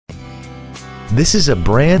This is a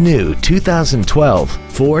brand new 2012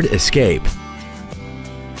 Ford Escape.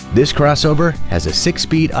 This crossover has a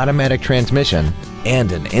 6-speed automatic transmission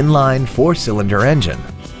and an inline 4-cylinder engine.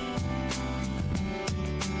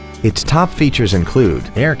 Its top features include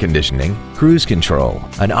air conditioning, cruise control,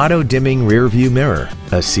 an auto-dimming rear-view mirror,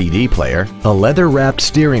 a CD player, a leather-wrapped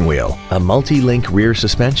steering wheel, a multi-link rear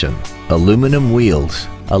suspension, aluminum wheels,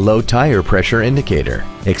 a low tire pressure indicator,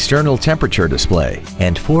 external temperature display,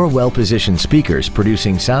 and 4 well-positioned speakers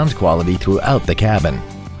producing sound quality throughout the cabin.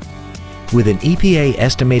 With an EPA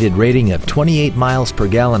estimated rating of 28 miles per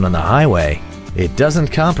gallon on the highway, it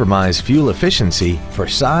doesn't compromise fuel efficiency for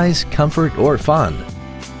size, comfort, or fun.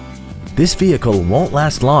 This vehicle won't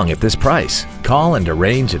last long at this price. Call and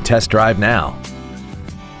arrange a test drive now.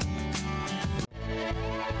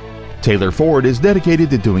 Taylor Ford is dedicated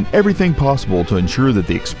to doing everything possible to ensure that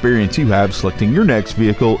the experience you have selecting your next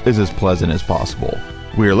vehicle is as pleasant as possible.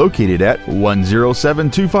 We are located at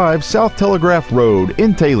 10725 South Telegraph Road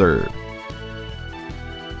in Taylor.